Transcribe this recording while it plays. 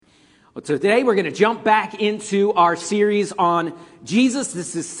Well, today we're going to jump back into our series on Jesus.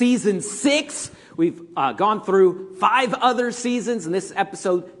 This is season 6. We've gone through 5 other seasons, and this is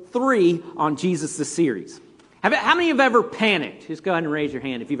episode 3 on Jesus, the series. How many have ever panicked? Just go ahead and raise your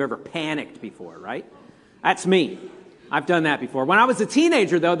hand if you've ever panicked before, right? That's me. I've done that before. When I was a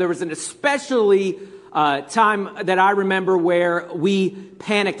teenager, though, there was an especially time that I remember where we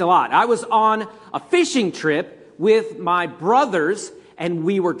panicked a lot. I was on a fishing trip with my brothers, and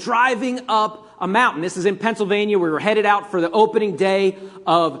we were driving up a mountain. This is in Pennsylvania. We were headed out for the opening day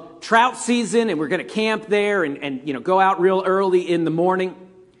of trout season, and we're going to camp there and go out real early in the morning.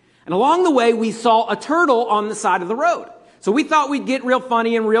 And along the way, we saw a turtle on the side of the road. So we thought we'd get real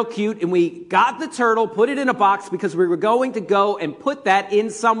funny and real cute, and we got the turtle, put it in a box because we were going to go and put that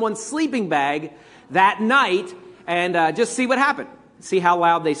in someone's sleeping bag that night and just see what happened. See how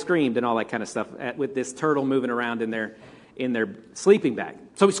loud they screamed and all that kind of stuff with this turtle moving around in their sleeping bag.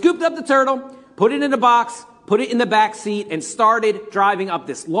 So we scooped up the turtle, put it in a box, put it in the back seat, and started driving up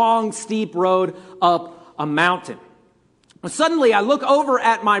this long, steep road up a mountain. Well, suddenly I look over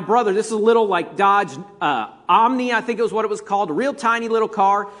at my brother. This is a little like Dodge Omni, I think it was what it was called, a real tiny little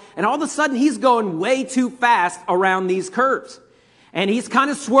car. And all of a sudden he's going way too fast around these curves. And he's kind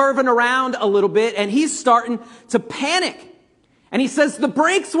of swerving around a little bit, and he's starting to panic. And he says, "The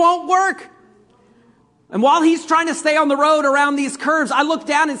brakes won't work." And while he's trying to stay on the road around these curves, I look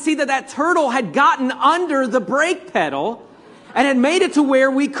down and see that turtle had gotten under the brake pedal and had made it to where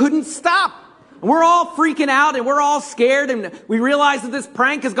we couldn't stop. And we're all freaking out and we're all scared, and we realize that this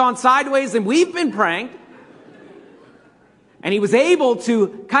prank has gone sideways and we've been pranked. And he was able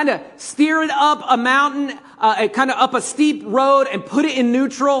to kind of steer it up a mountain, kind of up a steep road and put it in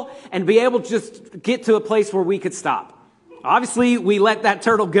neutral and be able to just get to a place where we could stop. Obviously, we let that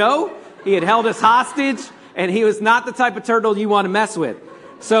turtle go. He had held us hostage, and he was not the type of turtle you want to mess with.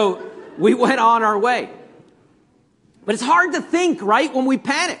 So we went on our way. But it's hard to think, right, when we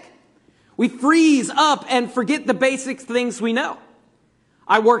panic. We freeze up and forget the basic things we know.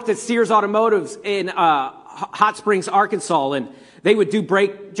 I worked at Sears Automotives in Hot Springs, Arkansas, and they would do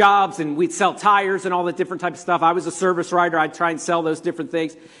brake jobs, and we'd sell tires and all that different type of stuff. I was a service writer. I'd try and sell those different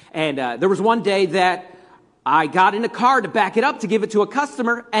things. And there was one day that I got in a car to back it up to give it to a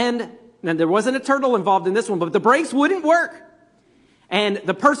customer, and there wasn't a turtle involved in this one, but the brakes wouldn't work. And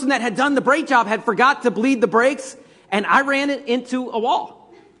the person that had done the brake job had forgot to bleed the brakes, and I ran it into a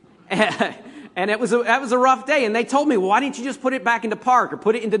wall. And that was a rough day. And they told me, "Well, why didn't you just put it back into park or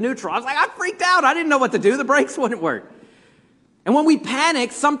put it into neutral?" I was like, I freaked out. I didn't know what to do. The brakes wouldn't work. And when we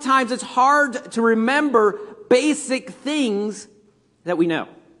panic, sometimes it's hard to remember basic things that we know.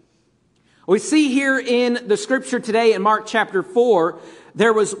 We see here in the scripture today in Mark chapter 4,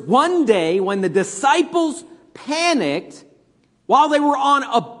 there was one day when the disciples panicked while they were on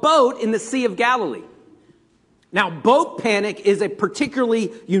a boat in the Sea of Galilee. Now, boat panic is a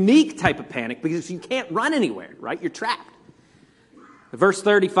particularly unique type of panic because you can't run anywhere, right? You're trapped. Verse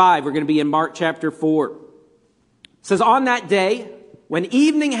 35, we're going to be in Mark chapter 4. It says, "On that day, when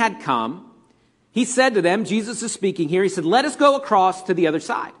evening had come, he said to them," Jesus is speaking here, he said, "Let us go across to the other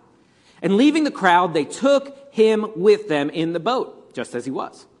side." And leaving the crowd, they took him with them in the boat, just as he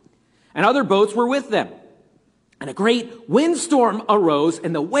was. And other boats were with them. And a great windstorm arose,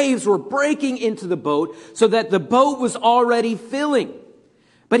 and the waves were breaking into the boat, so that the boat was already filling.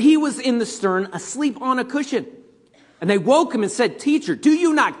 But he was in the stern, asleep on a cushion. And they woke him and said, "Teacher, do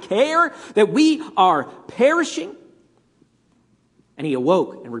you not care that we are perishing?" And he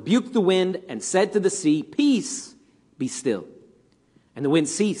awoke and rebuked the wind and said to the sea, "Peace, be still." And the wind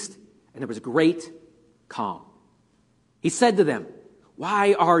ceased, and there was a great calm. He said to them,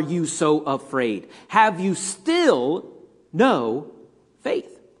 "Why are you so afraid? Have you still no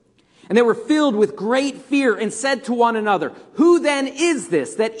faith?" And they were filled with great fear and said to one another, "Who then is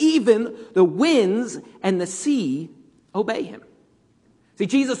this that even the winds and the sea obey him?" See,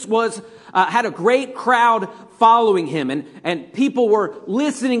 Jesus had a great crowd following him, and people were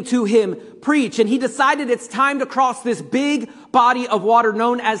listening to him preach. And he decided it's time to cross this big body of water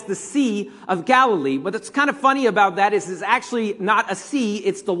known as the Sea of Galilee. But what's kind of funny about that is it's actually not a sea.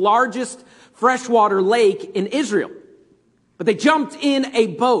 It's the largest freshwater lake in Israel. But they jumped in a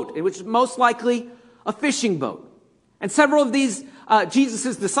boat, which is most likely a fishing boat. And several of these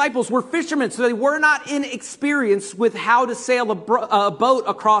Jesus' disciples were fishermen, so they were not inexperienced with how to sail a boat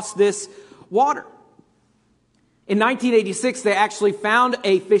across this water. In 1986, they actually found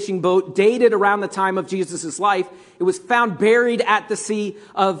a fishing boat dated around the time of Jesus' life. It was found buried at the Sea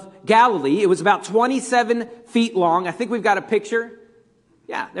of Galilee. It was about 27 feet long. I think we've got a picture.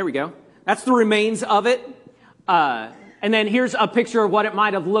 Yeah, there we go. That's the remains of it. And then here's a picture of what it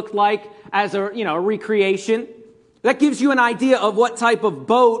might have looked like as a recreation. That gives you an idea of what type of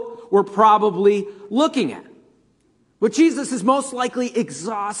boat we're probably looking at. But Jesus is most likely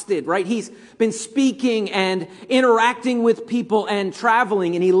exhausted, right? He's been speaking and interacting with people and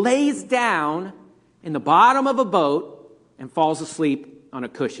traveling, and he lays down in the bottom of a boat and falls asleep on a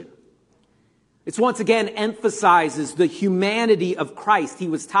cushion. It's once again emphasizes the humanity of Christ. He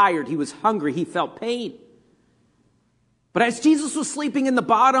was tired, he was hungry, he felt pain. But as Jesus was sleeping in the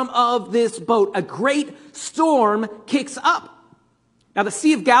bottom of this boat, a great storm kicks up. Now, the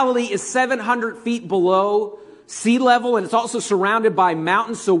Sea of Galilee is 700 feet below sea level, and it's also surrounded by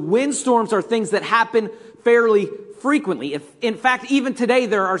mountains, so windstorms are things that happen fairly frequently. In fact, even today,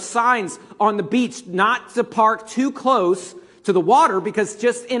 there are signs on the beach not to park too close to the water, because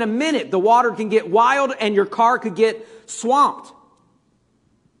just in a minute, the water can get wild and your car could get swamped.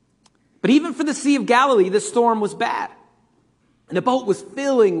 But even for the Sea of Galilee, the storm was bad. And the boat was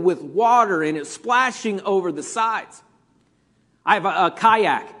filling with water and it was splashing over the sides. I have a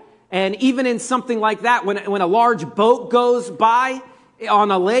kayak. And even in something like that, when a large boat goes by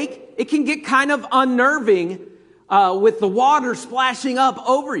on a lake, it can get kind of unnerving with the water splashing up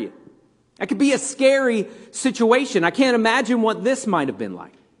over you. That could be a scary situation. I can't imagine what this might have been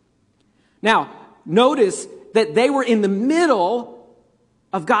like. Now, notice that they were in the middle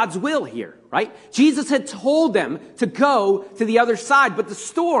of God's will here, right? Jesus had told them to go to the other side, but the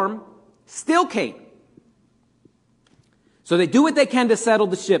storm still came. So they do what they can to settle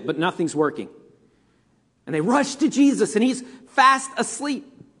the ship, but nothing's working. And they rush to Jesus, and he's fast asleep.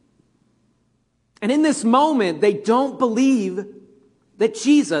 And in this moment, they don't believe that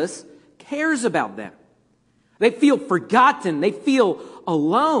Jesus cares about them. They feel forgotten. They feel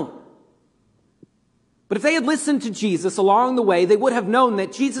alone. But if they had listened to Jesus along the way, they would have known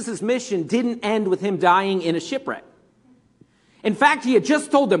that Jesus' mission didn't end with him dying in a shipwreck. In fact, he had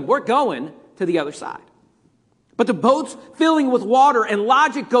just told them, we're going to the other side. But the boat's filling with water, and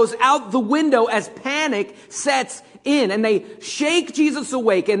logic goes out the window as panic sets in. And they shake Jesus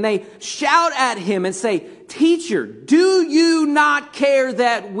awake, and they shout at him and say, "Teacher, do you not care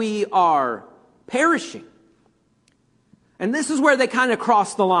that we are perishing?" And this is where they kind of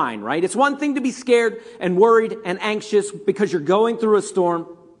cross the line, right? It's one thing to be scared and worried and anxious because you're going through a storm.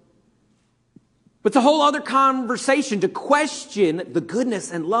 But it's a whole other conversation to question the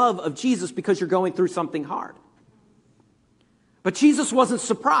goodness and love of Jesus because you're going through something hard. But Jesus wasn't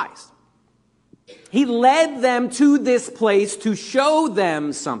surprised. He led them to this place to show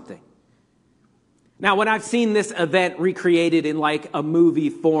them something. Now, when I've seen this event recreated in like a movie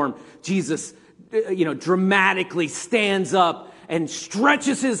form, Jesus dramatically stands up and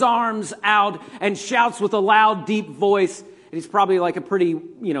stretches his arms out and shouts with a loud, deep voice. And he's probably like a pretty,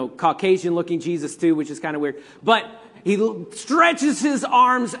 Caucasian looking Jesus too, which is kind of weird. But he stretches his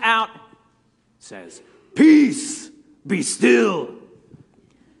arms out, says, "Peace, be still."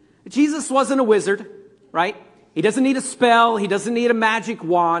 Jesus wasn't a wizard, right? He doesn't need a spell. He doesn't need a magic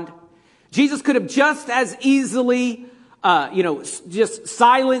wand. Jesus could have just as easily just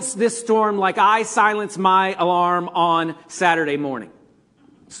silence this storm like I silence my alarm on Saturday morning.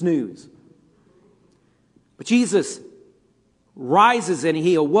 Snooze. But Jesus rises and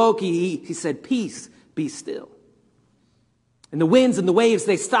he awoke. He said, "Peace, be still." And the winds and the waves,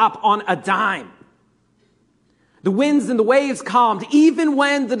 they stop on a dime. The winds and the waves calmed even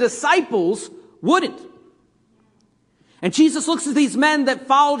when the disciples wouldn't. And Jesus looks at these men that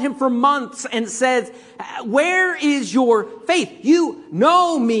followed him for months and says, "Where is your faith? You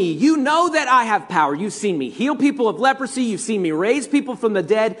know me. You know that I have power. You've seen me heal people of leprosy. You've seen me raise people from the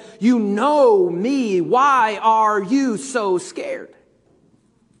dead. You know me. Why are you so scared?"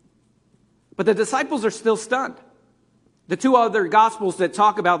 But the disciples are still stunned. The two other gospels that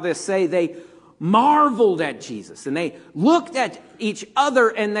talk about this say they marveled at Jesus and they looked at each other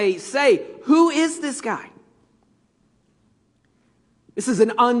and they say, "Who is this guy?" This is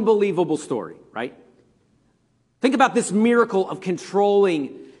an unbelievable story, right? Think about this miracle of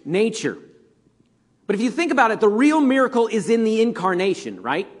controlling nature. But if you think about it, the real miracle is in the incarnation,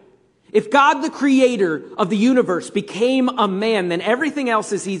 right? If God, the creator of the universe, became a man, then everything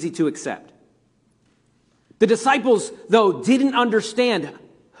else is easy to accept. The disciples, though, didn't understand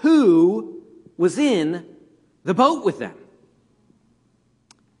who was in the boat with them.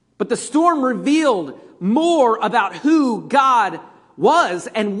 But the storm revealed more about who God was,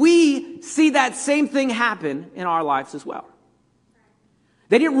 and we see that same thing happen in our lives as well.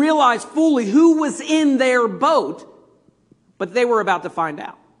 They didn't realize fully who was in their boat, but they were about to find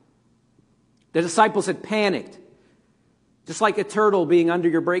out. The disciples had panicked, just like a turtle being under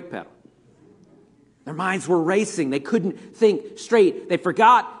your brake pedal. Their minds were racing. They couldn't think straight. They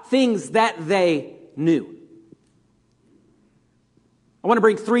forgot things that they knew. I want to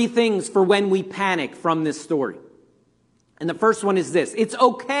bring 3 things for when we panic from this story. And the first one is this. It's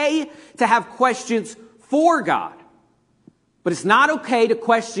okay to have questions for God, but it's not okay to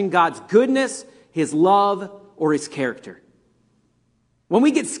question God's goodness, His love, or His character. When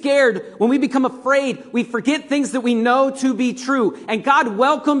we get scared, when we become afraid, we forget things that we know to be true. And God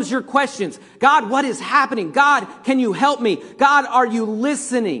welcomes your questions. God, what is happening? God, can you help me? God, are you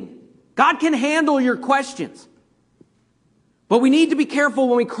listening? God can handle your questions. But we need to be careful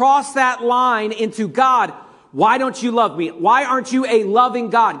when we cross that line into God, why don't you love me? Why aren't you a loving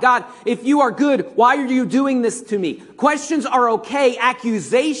God? God, if you are good, why are you doing this to me? Questions are okay.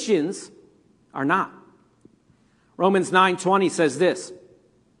 Accusations are not. Romans 9:20 says this.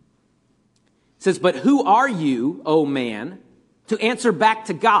 It says, but who are you, O man, to answer back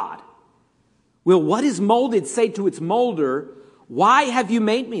to God? Will what is molded say to its molder, why have you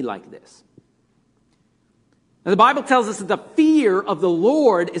made me like this? Now, the Bible tells us that the fear of the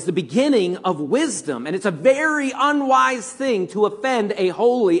Lord is the beginning of wisdom, and it's a very unwise thing to offend a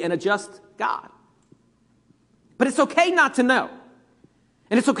holy and a just God. But it's okay not to know.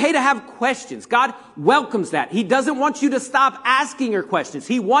 And it's okay to have questions. God welcomes that. He doesn't want you to stop asking your questions.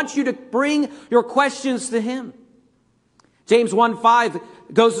 He wants you to bring your questions to Him. James 1:5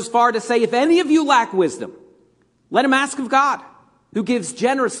 goes as far to say, if any of you lack wisdom, let him ask of God, who gives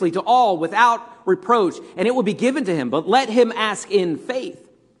generously to all without reproach, and it will be given to him. But let him ask in faith,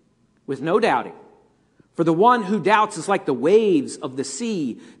 with no doubting. For the one who doubts is like the waves of the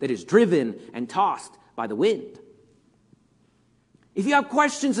sea that is driven and tossed by the wind. If you have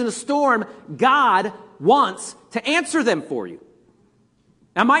questions in a storm, God wants to answer them for you.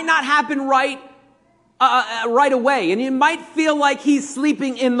 Now, it might not happen right away, and you might feel like He's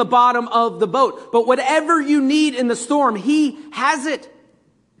sleeping in the bottom of the boat. But whatever you need in the storm, He has it.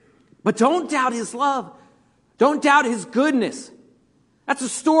 But don't doubt His love. Don't doubt His goodness. That's a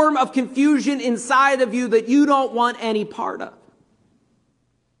storm of confusion inside of you that you don't want any part of.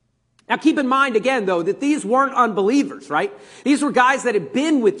 Now keep in mind again, though, that these weren't unbelievers, right? These were guys that had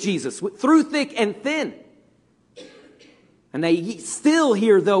been with Jesus through thick and thin. And they still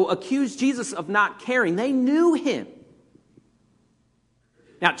here, though, accuse Jesus of not caring. They knew Him.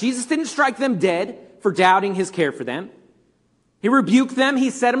 Now, Jesus didn't strike them dead for doubting His care for them. He rebuked them. He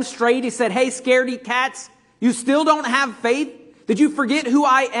set them straight. He said, hey, scaredy cats, you still don't have faith? Did you forget who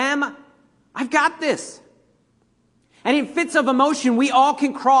I am? I've got this. And in fits of emotion, we all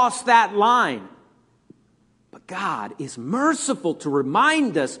can cross that line. But God is merciful to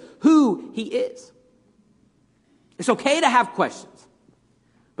remind us who He is. It's okay to have questions,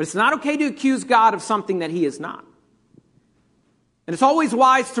 but it's not okay to accuse God of something that He is not. And it's always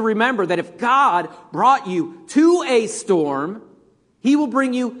wise to remember that if God brought you to a storm, He will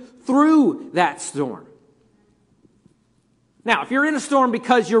bring you through that storm. Now, if you're in a storm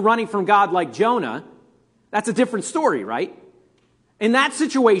because you're running from God like Jonah, that's a different story, right? In that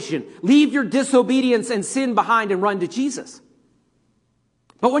situation, leave your disobedience and sin behind and run to Jesus.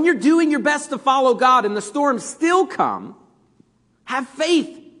 But when you're doing your best to follow God and the storms still come, have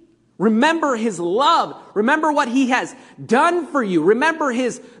faith. Remember His love. Remember what He has done for you. Remember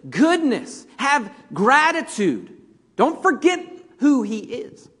His goodness. Have gratitude. Don't forget who He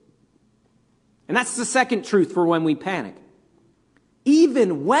is. And that's the second truth for when we panic.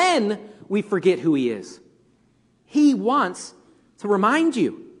 Even when we forget who He is, He wants to remind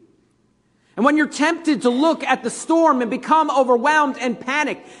you. And when you're tempted to look at the storm and become overwhelmed and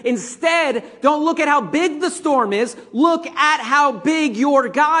panic, instead, don't look at how big the storm is. Look at how big your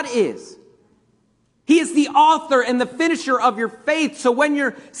God is. He is the author and the finisher of your faith. So when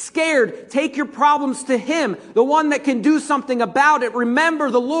you're scared, take your problems to Him, the one that can do something about it.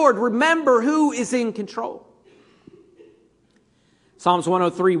 Remember the Lord. Remember who is in control. Psalms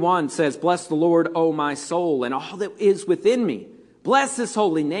 103:1 says, bless the Lord, O my soul, and all that is within me. Bless His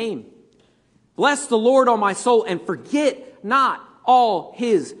holy name. Bless the Lord, O my soul, and forget not all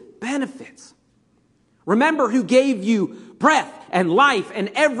His benefits. Remember who gave you breath and life and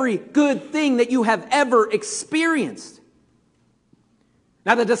every good thing that you have ever experienced.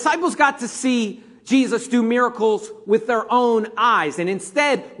 Now, the disciples got to see Jesus do miracles with their own eyes, and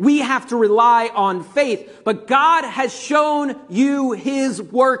instead we have to rely on faith. But God has shown you His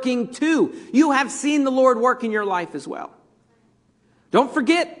working too. You have seen the Lord work in your life as well. Don't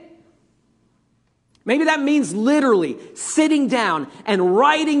forget. Maybe that means literally sitting down and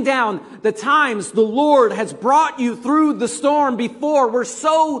writing down the times the Lord has brought you through the storm before. We're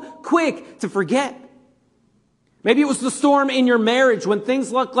so quick to forget. Maybe it was the storm in your marriage when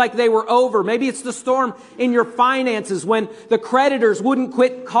things looked like they were over. Maybe it's the storm in your finances when the creditors wouldn't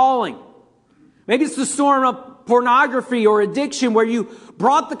quit calling. Maybe it's the storm of pornography or addiction where you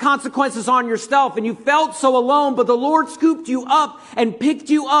brought the consequences on yourself and you felt so alone, but the Lord scooped you up and picked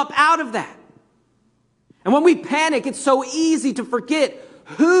you up out of that. And when we panic, it's so easy to forget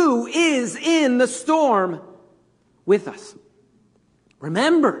who is in the storm with us.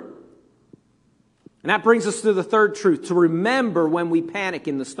 Remember. And that brings us to the third truth, to remember when we panic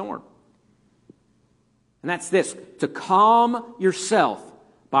in the storm. And that's this, to calm yourself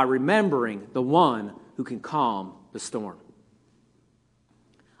by remembering the one who can calm the storm.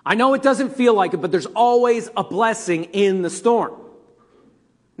 I know it doesn't feel like it, but there's always a blessing in the storm.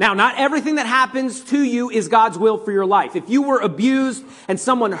 Now, not everything that happens to you is God's will for your life. If you were abused and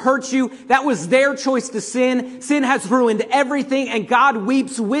someone hurt you, that was their choice to sin. Sin has ruined everything, and God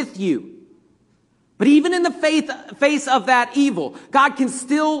weeps with you. But even in the face of that evil, God can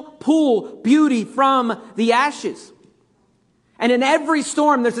still pull beauty from the ashes. And in every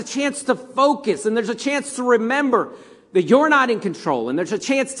storm, there's a chance to focus, and there's a chance to remember that you're not in control, and there's a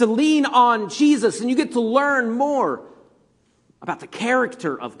chance to lean on Jesus, and you get to learn more about the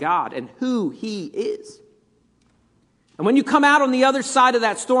character of God and who He is. And when you come out on the other side of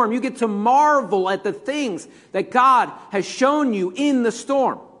that storm, you get to marvel at the things that God has shown you in the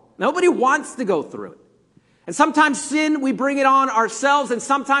storm. Nobody wants to go through it. And sometimes sin, we bring it on ourselves, and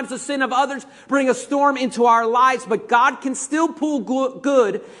sometimes the sin of others bring a storm into our lives, but God can still pull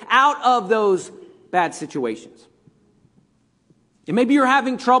good out of those bad situations. And maybe you're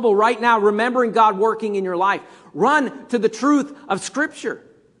having trouble right now remembering God working in your life. Run to the truth of Scripture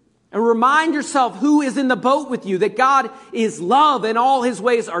and remind yourself who is in the boat with you, that God is love and all His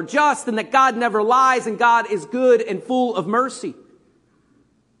ways are just, and that God never lies and God is good and full of mercy.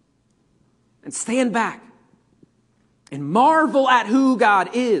 And stand back and marvel at who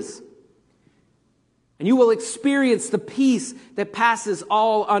God is. And you will experience the peace that passes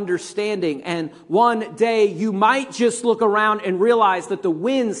all understanding. And one day you might just look around and realize that the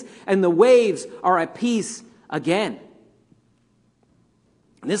winds and the waves are at peace again.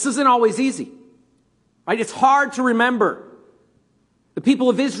 And this isn't always easy, right? It's hard to remember. The people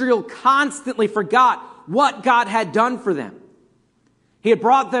of Israel constantly forgot what God had done for them. He had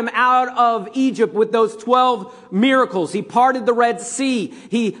brought them out of Egypt with those 12 miracles. He parted the Red Sea.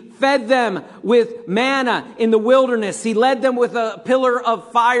 He fed them with manna in the wilderness. He led them with a pillar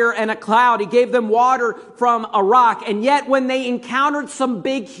of fire and a cloud. He gave them water from a rock. And yet when they encountered some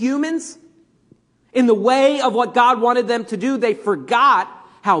big humans in the way of what God wanted them to do, they forgot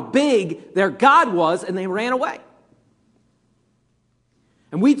how big their God was and they ran away.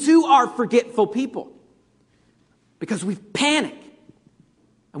 And we too are forgetful people because we panic.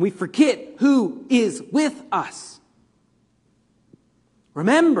 And we forget who is with us.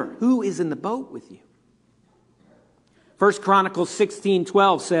 Remember who is in the boat with you. 1 Chronicles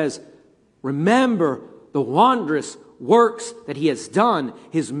 16:12 says, remember the wondrous works that He has done,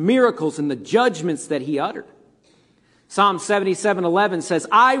 His miracles and the judgments that He uttered. Psalm 77:11 says,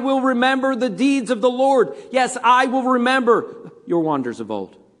 I will remember the deeds of the Lord. Yes, I will remember your wonders of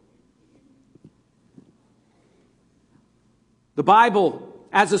old. The Bible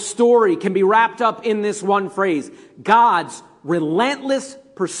as a story can be wrapped up in this one phrase, God's relentless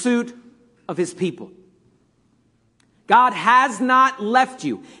pursuit of His people. God has not left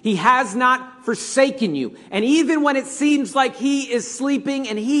you. He has not forsaken you. And even when it seems like He is sleeping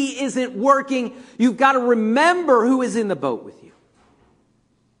and He isn't working, you've got to remember who is in the boat with you.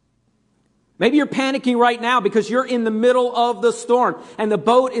 Maybe you're panicking right now because you're in the middle of the storm and the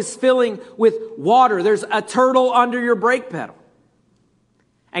boat is filling with water. There's a turtle under your brake pedal.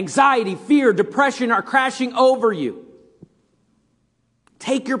 Anxiety, fear, depression are crashing over you.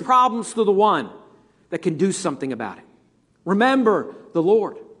 Take your problems to the one that can do something about it. Remember the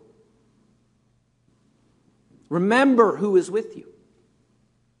Lord. Remember who is with you.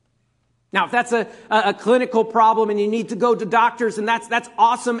 Now, if that's a clinical problem and you need to go to doctors, and that's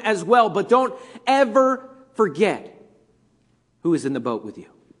awesome as well, but don't ever forget who is in the boat with you.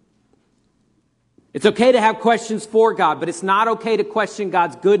 It's okay to have questions for God, but it's not okay to question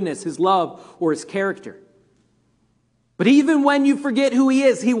God's goodness, His love, or His character. But even when you forget who He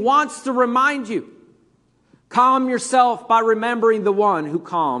is, He wants to remind you. Calm yourself by remembering the one who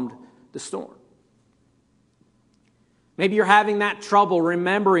calmed the storm. Maybe you're having that trouble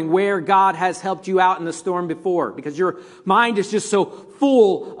remembering where God has helped you out in the storm before because your mind is just so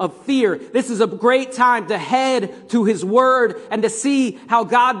full of fear. This is a great time to head to His Word and to see how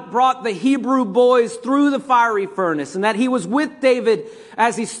God brought the Hebrew boys through the fiery furnace and that He was with David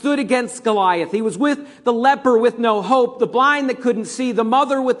as he stood against Goliath. He was with the leper with no hope, the blind that couldn't see, the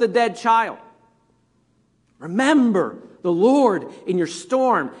mother with the dead child. Remember the Lord in your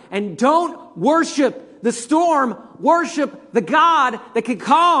storm and don't worship the storm, worship the God that can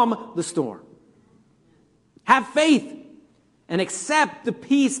calm the storm. Have faith and accept the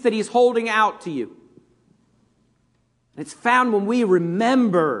peace that He's holding out to you. And it's found when we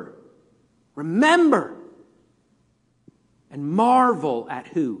remember, and marvel at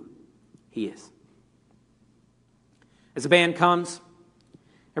who He is. As the band comes,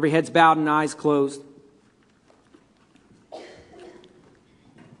 every head's bowed and eyes closed.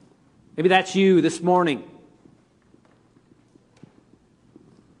 Maybe that's you this morning.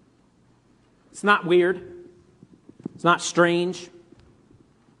 It's not weird. It's not strange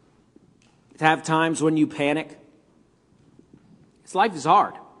to have times when you panic. Because life is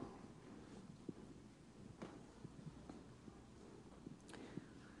hard.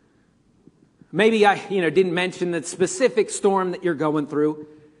 Maybe I didn't mention the specific storm that you're going through.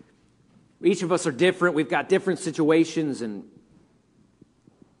 Each of us are different. We've got different situations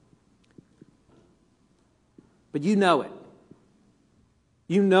but you know it.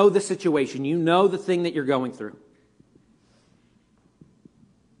 You know the situation. You know the thing that you're going through.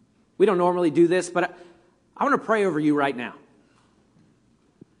 We don't normally do this, but I want to pray over you right now.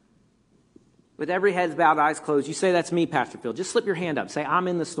 With every head bowed, eyes closed, you say, that's me, Pastor Phil. Just slip your hand up. Say, I'm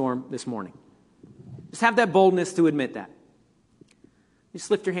in the storm this morning. Just have that boldness to admit that. Just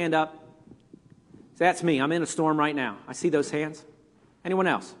lift your hand up. Say, that's me. I'm in a storm right now. I see those hands. Anyone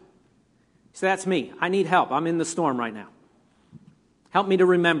else? Say, that's me. I need help. I'm in the storm right now. Help me to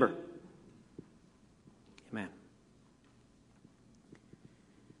remember. Amen.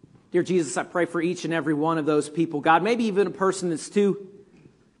 Dear Jesus, I pray for each and every one of those people. God, maybe even a person that's too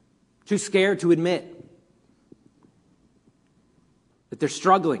scared to admit that they're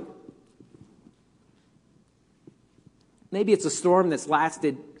struggling. Maybe it's a storm that's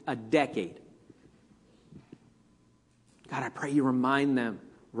lasted a decade. God, I pray you remind them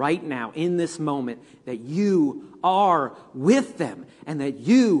right now, in this moment, that you are with them and that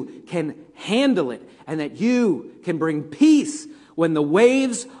you can handle it and that you can bring peace when the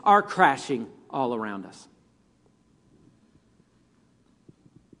waves are crashing all around us.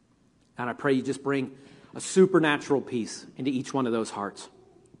 God, I pray you just bring a supernatural peace into each one of those hearts.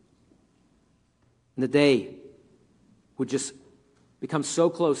 And that they would just become so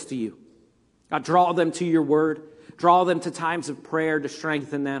close to you. God, draw them to your word. Draw them to times of prayer to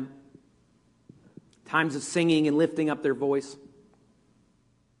strengthen them. Times of singing and lifting up their voice.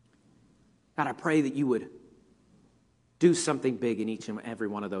 God, I pray that you would do something big in each and every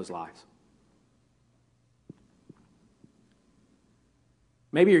one of those lives.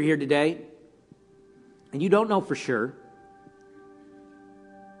 Maybe you're here today and you don't know for sure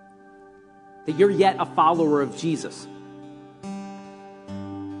that you're yet a follower of Jesus.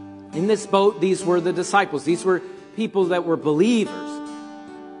 In this boat, these were the disciples. These were people that were believers.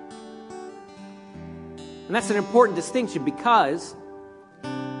 And that's an important distinction because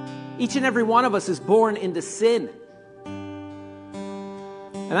each and every one of us is born into sin.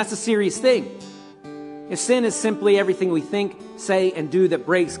 And that's a serious thing. If sin is simply everything we think, say, and do that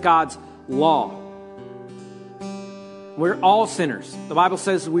breaks God's law. We're all sinners. The Bible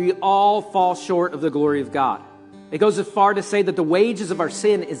says we all fall short of the glory of God. It goes as far to say that the wages of our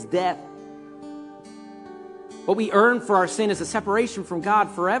sin is death. What we earn for our sin is a separation from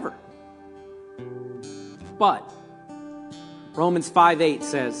God forever. But Romans 5:8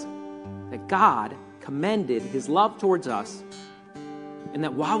 says that God commended His love towards us and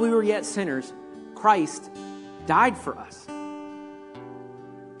that while we were yet sinners, Christ died for us.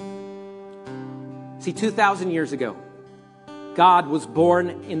 See, 2,000 years ago, God was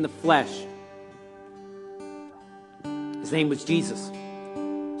born in the flesh. His name was Jesus.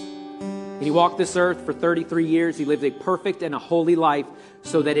 And He walked this earth for 33 years. He lived a perfect and a holy life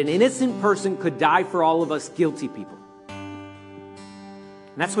so that an innocent person could die for all of us guilty people.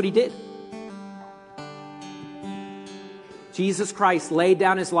 And that's what He did. Jesus Christ laid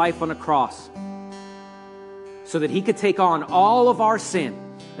down His life on a cross so that He could take on all of our sin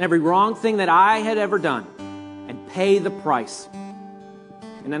and every wrong thing that I had ever done and pay the price.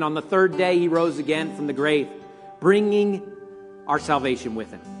 And then on the third day, He rose again from the grave, bringing our salvation with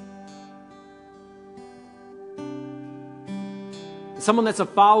Him. Someone that's a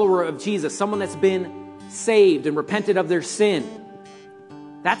follower of Jesus, someone that's been saved and repented of their sin.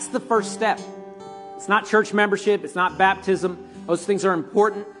 That's the first step. It's not church membership. It's not baptism. Those things are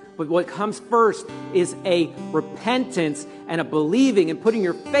important. But what comes first is a repentance and a believing and putting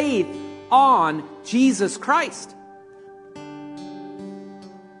your faith on Jesus Christ. And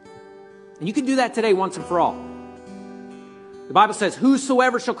you can do that today once and for all. The Bible says,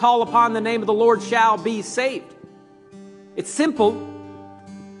 whosoever shall call upon the name of the Lord shall be saved. It's simple,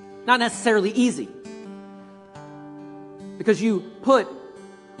 not necessarily easy. Because you put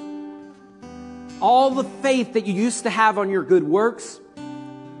all the faith that you used to have on your good works,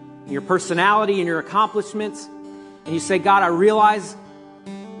 your personality and your accomplishments, and you say, God, I realize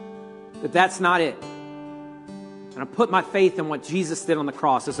that that's not it. And I put my faith in what Jesus did on the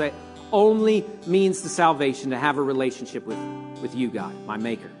cross as the only means to salvation, to have a relationship with you, God, my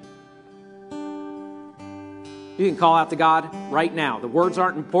maker. You can call out to God right now. The words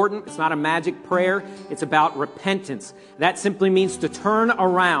aren't important. It's not a magic prayer. It's about repentance. That simply means to turn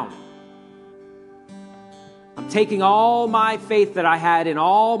around. I'm taking all my faith that I had in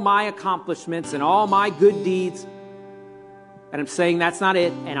all my accomplishments and all my good deeds, and I'm saying that's not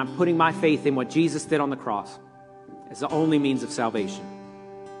it, and I'm putting my faith in what Jesus did on the cross as the only means of salvation.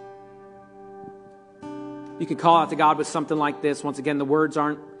 You can call out to God with something like this. Once again, the words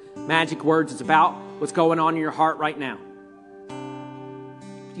aren't magic words. It's about what's going on in your heart right now.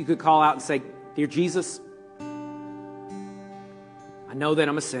 You could call out and say, Dear Jesus, I know that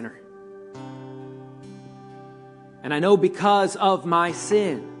I'm a sinner. And I know because of my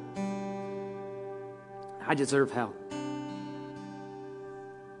sin, I deserve hell.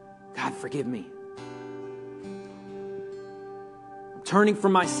 God, forgive me. I'm turning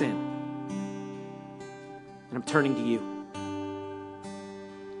from my sin. And I'm turning to you.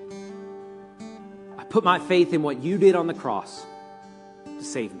 I put my faith in what you did on the cross to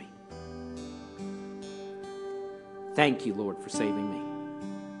save me. Thank you, Lord, for saving me.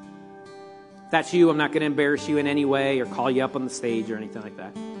 If that's you, I'm not going to embarrass you in any way or call you up on the stage or anything like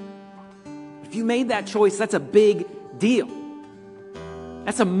that. If you made that choice, that's a big deal.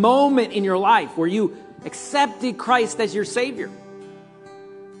 That's a moment in your life where you accepted Christ as your Savior.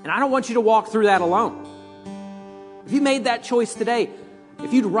 And I don't want you to walk through that alone. If you made that choice today,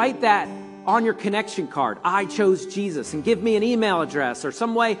 if you'd write that on your connection card, I chose Jesus, and give me an email address or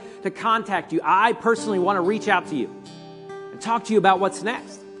some way to contact you. I personally want to reach out to you and talk to you about what's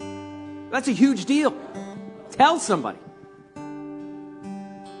next. That's a huge deal. Tell somebody.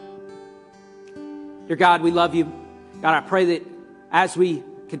 Dear God, we love you. God, I pray that as we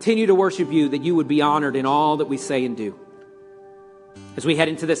continue to worship you, that you would be honored in all that we say and do. As we head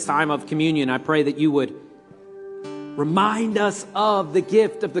into this time of communion, I pray that you would remind us of the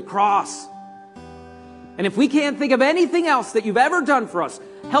gift of the cross. And if we can't think of anything else that you've ever done for us,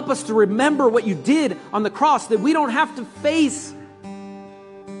 help us to remember what you did on the cross, that we don't have to face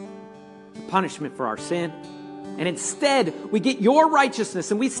the punishment for our sin. And instead, we get your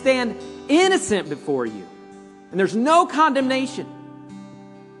righteousness and we stand innocent before you. And there's no condemnation.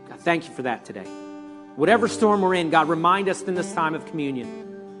 God, thank you for that today. Whatever storm we're in, God, remind us in this time of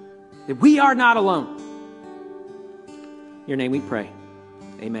communion that we are not alone. In your name we pray.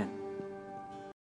 Amen.